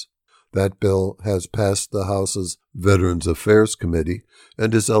 $800,000. That bill has passed the House's Veterans Affairs Committee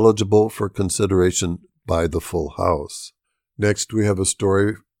and is eligible for consideration by the full House. Next, we have a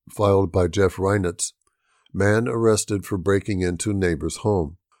story filed by Jeff Reinitz. Man arrested for breaking into neighbor's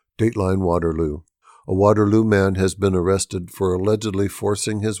home. Dateline Waterloo. A Waterloo man has been arrested for allegedly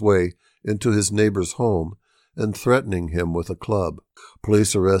forcing his way into his neighbor's home and threatening him with a club.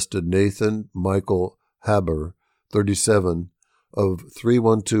 Police arrested Nathan Michael Haber, 37, of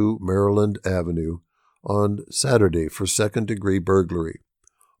 312 Maryland Avenue, on Saturday for second-degree burglary.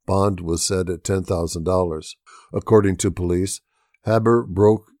 Bond was set at $10,000. According to police, Haber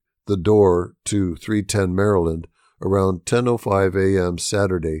broke the door to 310 Maryland around 10:05 a.m.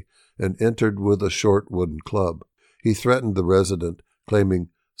 Saturday and entered with a short wooden club. He threatened the resident, claiming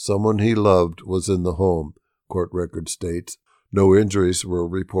someone he loved was in the home, court record states. No injuries were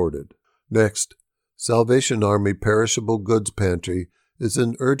reported. Next, Salvation Army Perishable Goods Pantry is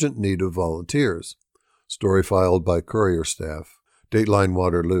in urgent need of volunteers. Story filed by Courier Staff. Dateline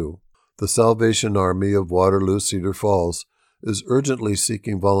Waterloo. The Salvation Army of Waterloo Cedar Falls is urgently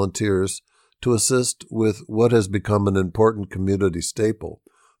seeking volunteers to assist with what has become an important community staple,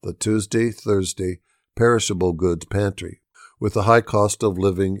 the Tuesday-Thursday Perishable Goods Pantry. With the high cost of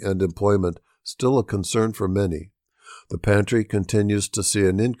living and employment still a concern for many, the pantry continues to see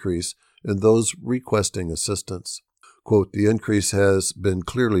an increase in those requesting assistance. Quote, the increase has been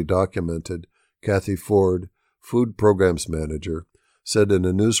clearly documented, Kathy Ford, Food Programs Manager, said in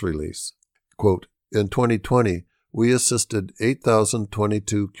a news release. Quote, in 2020, we assisted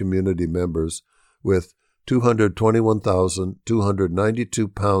 8,022 community members with 221,292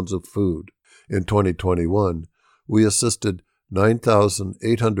 pounds of food. In 2021, we assisted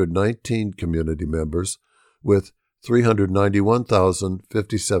 9,819 community members with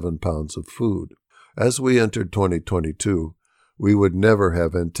 391,057 pounds of food. As we entered 2022, we would never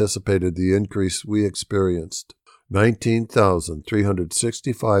have anticipated the increase we experienced.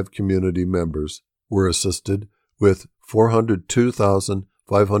 19,365 community members were assisted with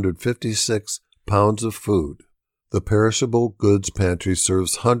 402,556 pounds of food. The Perishable Goods Pantry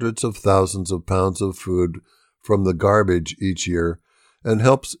serves hundreds of thousands of pounds of food from the garbage each year and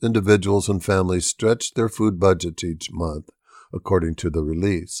helps individuals and families stretch their food budgets each month, according to the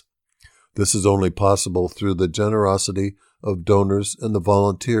release. This is only possible through the generosity of donors and the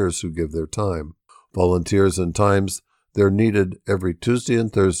volunteers who give their time. Volunteers and times they're needed every Tuesday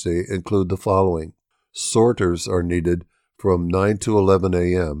and Thursday include the following. Sorters are needed from 9 to 11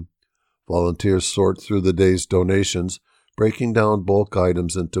 a.m. Volunteers sort through the day's donations, breaking down bulk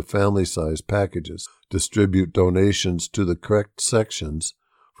items into family-sized packages, distribute donations to the correct sections,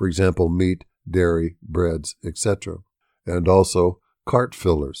 for example, meat, dairy, breads, etc., and also cart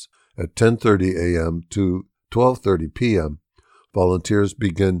fillers. At 10:30 a.m. to 12:30 p.m., volunteers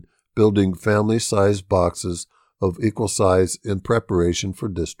begin building family-sized boxes of equal size in preparation for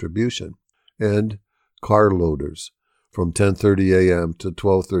distribution, and car loaders. From 10:30 a.m. to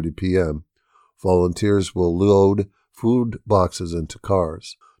 12:30 p.m., volunteers will load food boxes into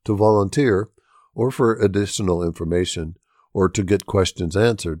cars. To volunteer, or for additional information, or to get questions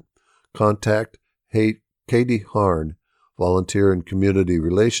answered, contact Katie Harn, Volunteer and Community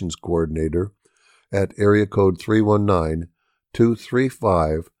Relations Coordinator, at area code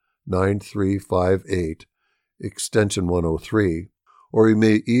 319-235-9358, extension 103, or you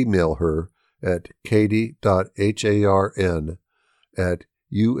may email her at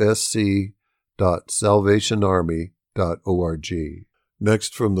katie.harn@usc.salvationarmy.org.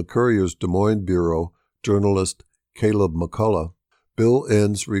 Next, from the Courier's Des Moines Bureau, journalist Caleb McCullough. Bill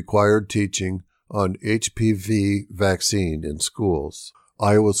ends required teaching on HPV vaccine in schools.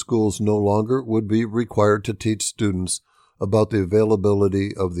 Iowa schools no longer would be required to teach students about the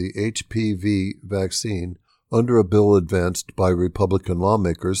availability of the HPV vaccine under a bill advanced by Republican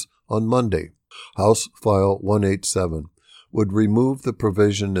lawmakers on Monday. House File 187 would remove the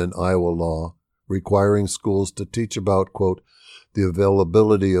provision in Iowa law requiring schools to teach about, quote, the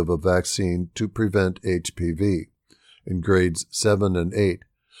availability of a vaccine to prevent HPV in grades 7 and 8,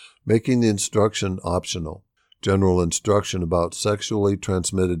 making the instruction optional. General instruction about sexually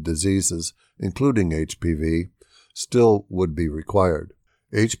transmitted diseases, including HPV, still would be required.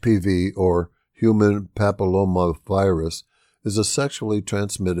 HPV, or human papillomavirus, is a sexually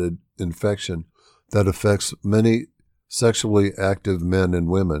transmitted infection that affects many sexually active men and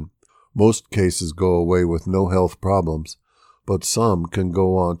women. Most cases go away with no health problems, but some can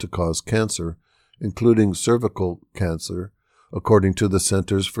go on to cause cancer, including cervical cancer, according to the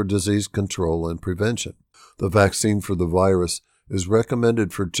Centers for Disease Control and Prevention. The vaccine for the virus is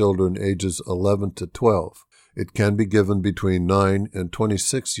recommended for children ages 11 to 12. It can be given between 9 and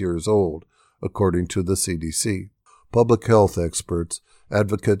 26 years old, according to the CDC. Public health experts,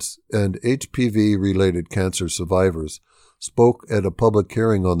 advocates, and HPV-related cancer survivors spoke at a public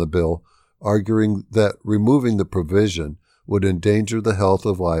hearing on the bill, arguing that removing the provision would endanger the health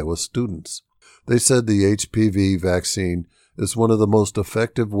of Iowa students. They said the HPV vaccine is one of the most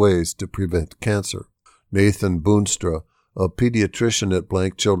effective ways to prevent cancer. Nathan Boonstra, a pediatrician at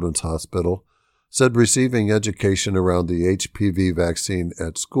Blank Children's Hospital, said receiving education around the HPV vaccine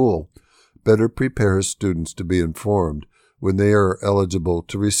at school better prepares students to be informed when they are eligible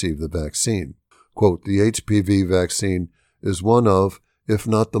to receive the vaccine. Quote, the HPV vaccine is one of, if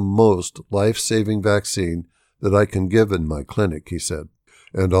not the most, life-saving vaccine that I can give in my clinic, he said.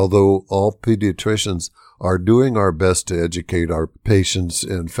 And although all pediatricians are doing our best to educate our patients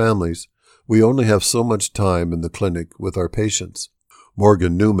and families, we only have so much time in the clinic with our patients.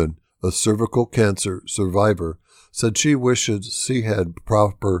 Morgan Newman, a cervical cancer survivor, said she wishes she had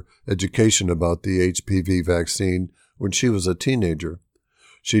proper education about the HPV vaccine when she was a teenager.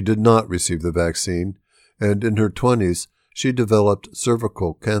 She did not receive the vaccine, and in her 20s, she developed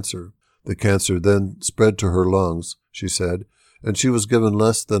cervical cancer. The cancer then spread to her lungs, she said, and she was given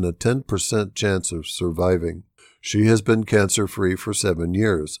less than a 10% chance of surviving. She has been cancer-free for 7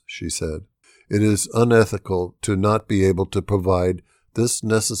 years, she said. It is unethical to not be able to provide this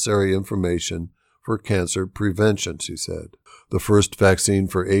necessary information for cancer prevention, she said. The first vaccine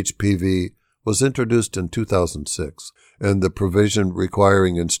for HPV was introduced in 2006, and the provision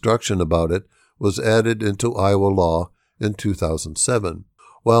requiring instruction about it was added into Iowa law in 2007.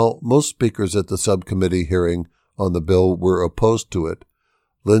 While most speakers at the subcommittee hearing on the bill were opposed to it,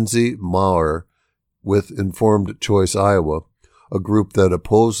 Lindsay Maurer with Informed Choice Iowa, a group that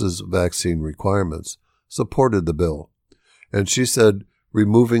opposes vaccine requirements, supported the bill. And she said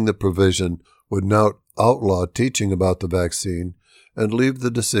removing the provision would now outlaw teaching about the vaccine and leave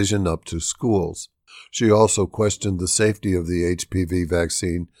the decision up to schools. She also questioned the safety of the HPV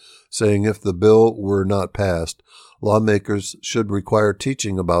vaccine, saying if the bill were not passed, lawmakers should require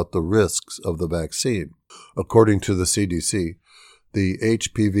teaching about the risks of the vaccine. According to the CDC, the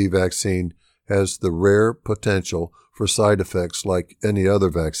HPV vaccine has the rare potential for side effects like any other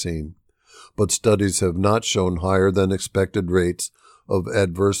vaccine, but studies have not shown higher than expected rates of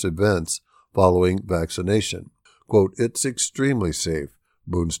adverse events following vaccination. Quote, it's extremely safe,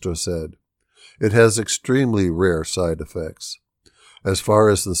 Boonstra said. It has extremely rare side effects. As far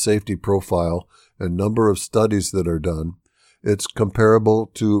as the safety profile and number of studies that are done, it's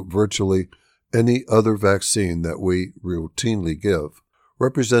comparable to virtually any other vaccine that we routinely give.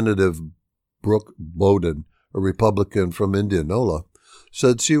 Representative Brooke Bowden, a Republican from Indianola,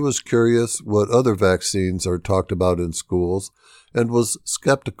 said she was curious what other vaccines are talked about in schools and was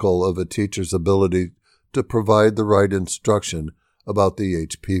skeptical of a teacher's ability to provide the right instruction about the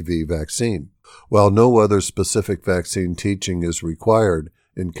HPV vaccine. While no other specific vaccine teaching is required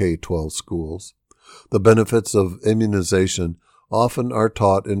in K-12 schools, the benefits of immunization often are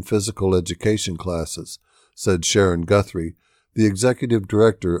taught in physical education classes, said Sharon Guthrie, the executive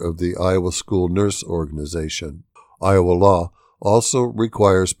director of the Iowa School Nurse Organization. Iowa law also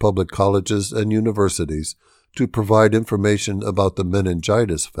requires public colleges and universities to provide information about the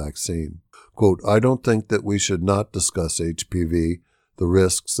meningitis vaccine. Quote, I don't think that we should not discuss HPV, the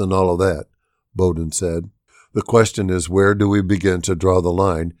risks, and all of that, Bowden said. The question is, where do we begin to draw the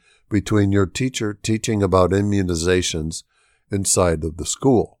line between your teacher teaching about immunizations inside of the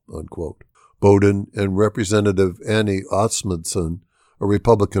school, unquote. Bowden and Representative Annie Osmundson, a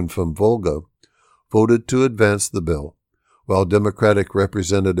Republican from Volga, voted to advance the bill, while Democratic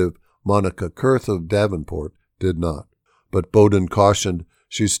Representative Monica Kurth of Davenport did not. But Bowden cautioned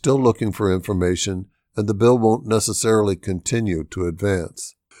she's still looking for information and the bill won't necessarily continue to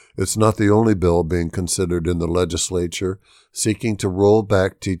advance. It's not the only bill being considered in the legislature seeking to roll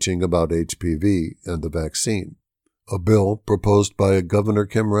back teaching about HPV and the vaccine. A bill proposed by Governor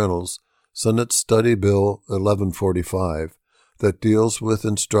Kim Reynolds, Senate Study Bill 1145, that deals with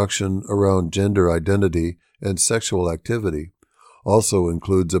instruction around gender identity and sexual activity, also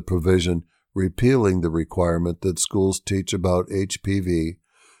includes a provision repealing the requirement that schools teach about HPV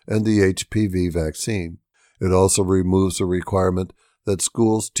and the HPV vaccine. It also removes a requirement that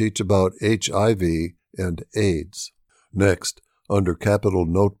schools teach about HIV and AIDS. Next, under Capital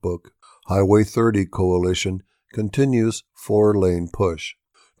Notebook, Highway 30 Coalition continues 4-lane push.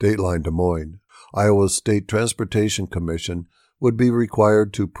 Dateline Des Moines. Iowa's State Transportation Commission would be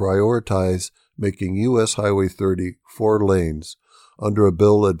required to prioritize making U.S. Highway 30 4 lanes under a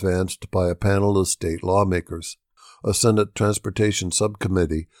bill advanced by a panel of state lawmakers. A Senate Transportation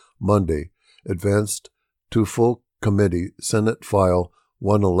Subcommittee Monday advanced to full committee Senate File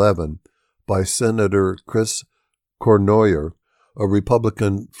 111 by Senator Chris Cournoyer, a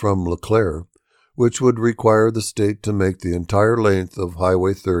Republican from LeClaire, which would require the state to make the entire length of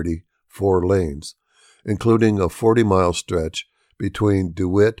Highway 30 4 lanes, including a 40-mile stretch between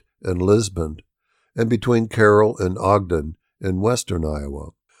DeWitt and Lisbon, and between Carroll and Ogden in western Iowa.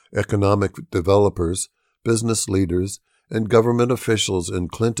 Economic developers, business leaders, and government officials in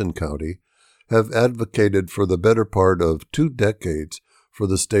Clinton County have advocated for the better part of 2 decades for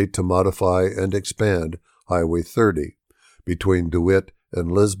the state to modify and expand Highway 30 between DeWitt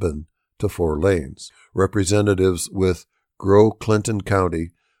and Lisbon to 4 lanes. Representatives with Grow Clinton County,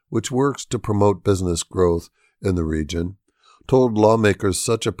 which works to promote business growth in the region, told lawmakers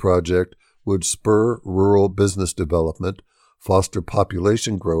such a project would spur rural business development, foster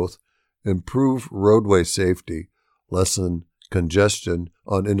population growth, improve roadway safety, lessen congestion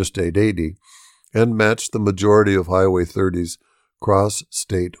on Interstate 80, and match the majority of Highway 30's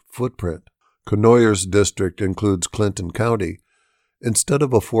cross-state footprint. Cournoyer's district includes Clinton County. Instead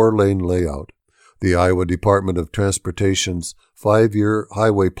of a 4-lane layout, the Iowa Department of Transportation's 5-year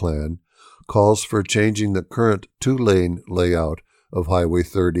highway plan calls for changing the current 2-lane layout of Highway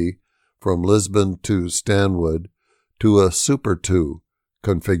 30 from Lisbon to Stanwood to a Super 2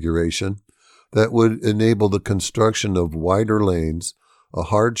 configuration that would enable the construction of wider lanes, a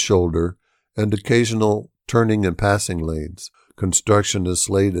hard shoulder, and occasional turning and passing lanes. Construction is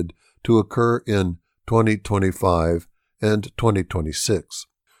slated to occur in 2025 and 2026.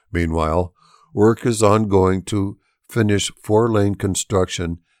 Meanwhile, work is ongoing to finish 4-lane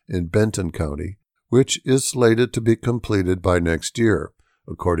construction in Benton County, which is slated to be completed by next year,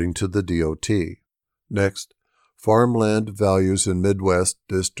 according to the DOT. Next, farmland values in Midwest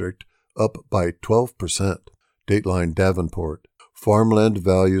District up by 12%. Dateline Davenport. Farmland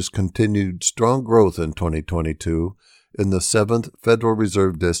values continued strong growth in 2022 in the 7th Federal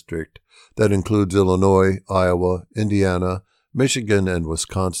Reserve District that includes Illinois, Iowa, Indiana, Michigan, and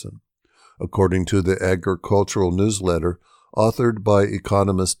Wisconsin, according to the agricultural newsletter authored by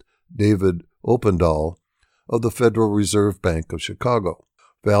economist David Opendahl of the Federal Reserve Bank of Chicago.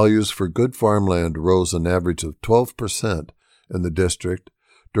 Values for good farmland rose an average of 12% in the district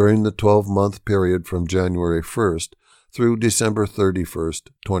during the 12-month period from January 1st through December 31st,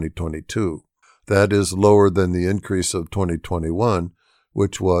 2022. That is lower than the increase of 2021,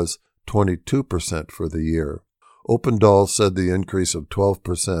 which was 22% for the year. Opendahl said the increase of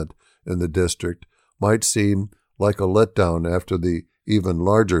 12% in the district might seem like a letdown after the even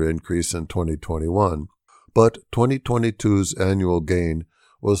larger increase in 2021, but 2022's annual gain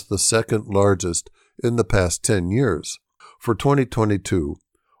was the second largest in the past 10 years. For 2022,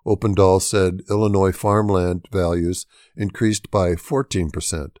 Opendahl said Illinois farmland values increased by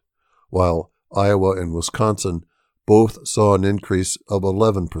 14%, while Iowa and Wisconsin both saw an increase of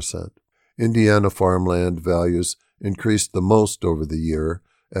 11%. Indiana farmland values increased the most over the year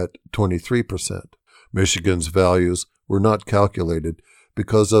at 23%. Michigan's values were not calculated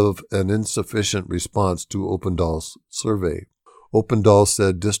because of an insufficient response to Opendahl's survey. Opendahl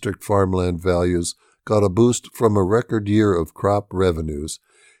said district farmland values got a boost from a record year of crop revenues,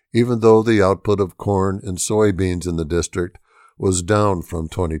 even though the output of corn and soybeans in the district was down from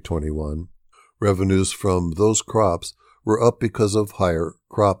 2021. Revenues from those crops were up because of higher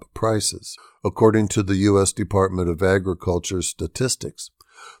crop prices. According to the U.S. Department of Agriculture statistics,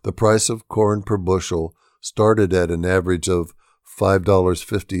 the price of corn per bushel started at an average of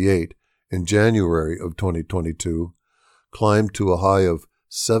 $5.58 in January of 2022, climbed to a high of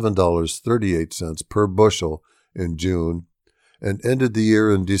 $7.38 per bushel in June, and ended the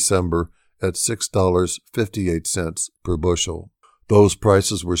year in December at $6.58 per bushel. Those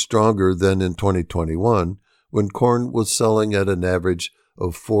prices were stronger than in 2021, when corn was selling at an average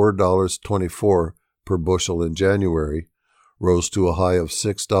of $4.24 per bushel in January, rose to a high of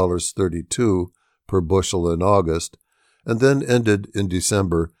 $6.32 per bushel in August, and then ended in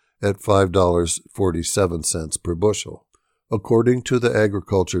December at $5.47 per bushel. According to the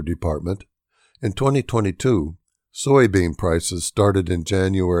Agriculture Department, in 2022, soybean prices started in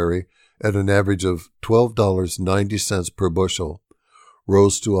January at an average of $12.90 per bushel,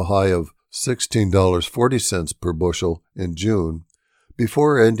 rose to a high of $16.40 per bushel in June,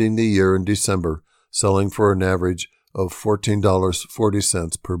 before ending the year in December selling for an average of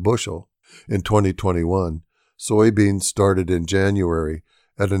 $14.40 per bushel. In 2021, soybeans started in January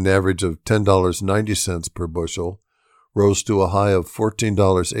at an average of $10.90 per bushel, rose to a high of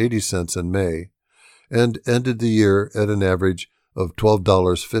 $14.80 in May, and ended the year at an average of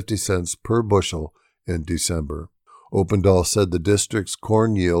 $12.50 per bushel in December. Opendahl said the district's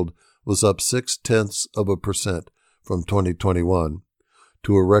corn yield was up 0.6% from 2021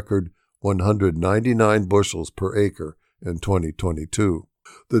 to a record 199 bushels per acre in 2022.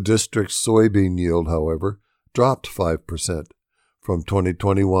 The district's soybean yield, however, dropped 5% from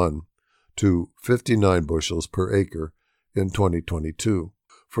 2021 to 59 bushels per acre in 2022.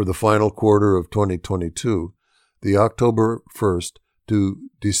 For the final quarter of 2022, the October 1st to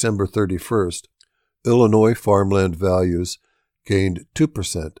December 31st, Illinois farmland values gained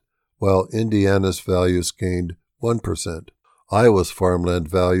 2%, while Indiana's values gained 1%. Iowa's farmland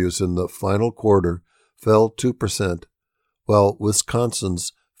values in the final quarter fell 2%, while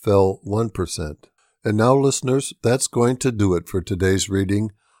Wisconsin's fell 1%. And now, listeners, that's going to do it for today's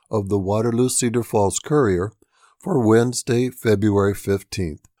reading of the Waterloo Cedar Falls Courier for Wednesday, February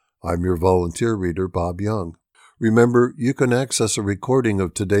 15th. I'm your volunteer reader, Bob Young. Remember, you can access a recording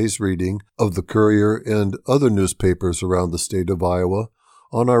of today's reading of the Courier and other newspapers around the state of Iowa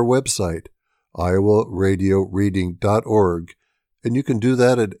on our website, iowaradioreading.org, and you can do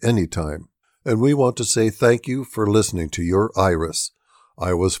that at any time. And we want to say thank you for listening to your IRIS,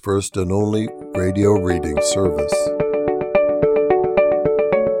 Iowa's first and only radio reading service.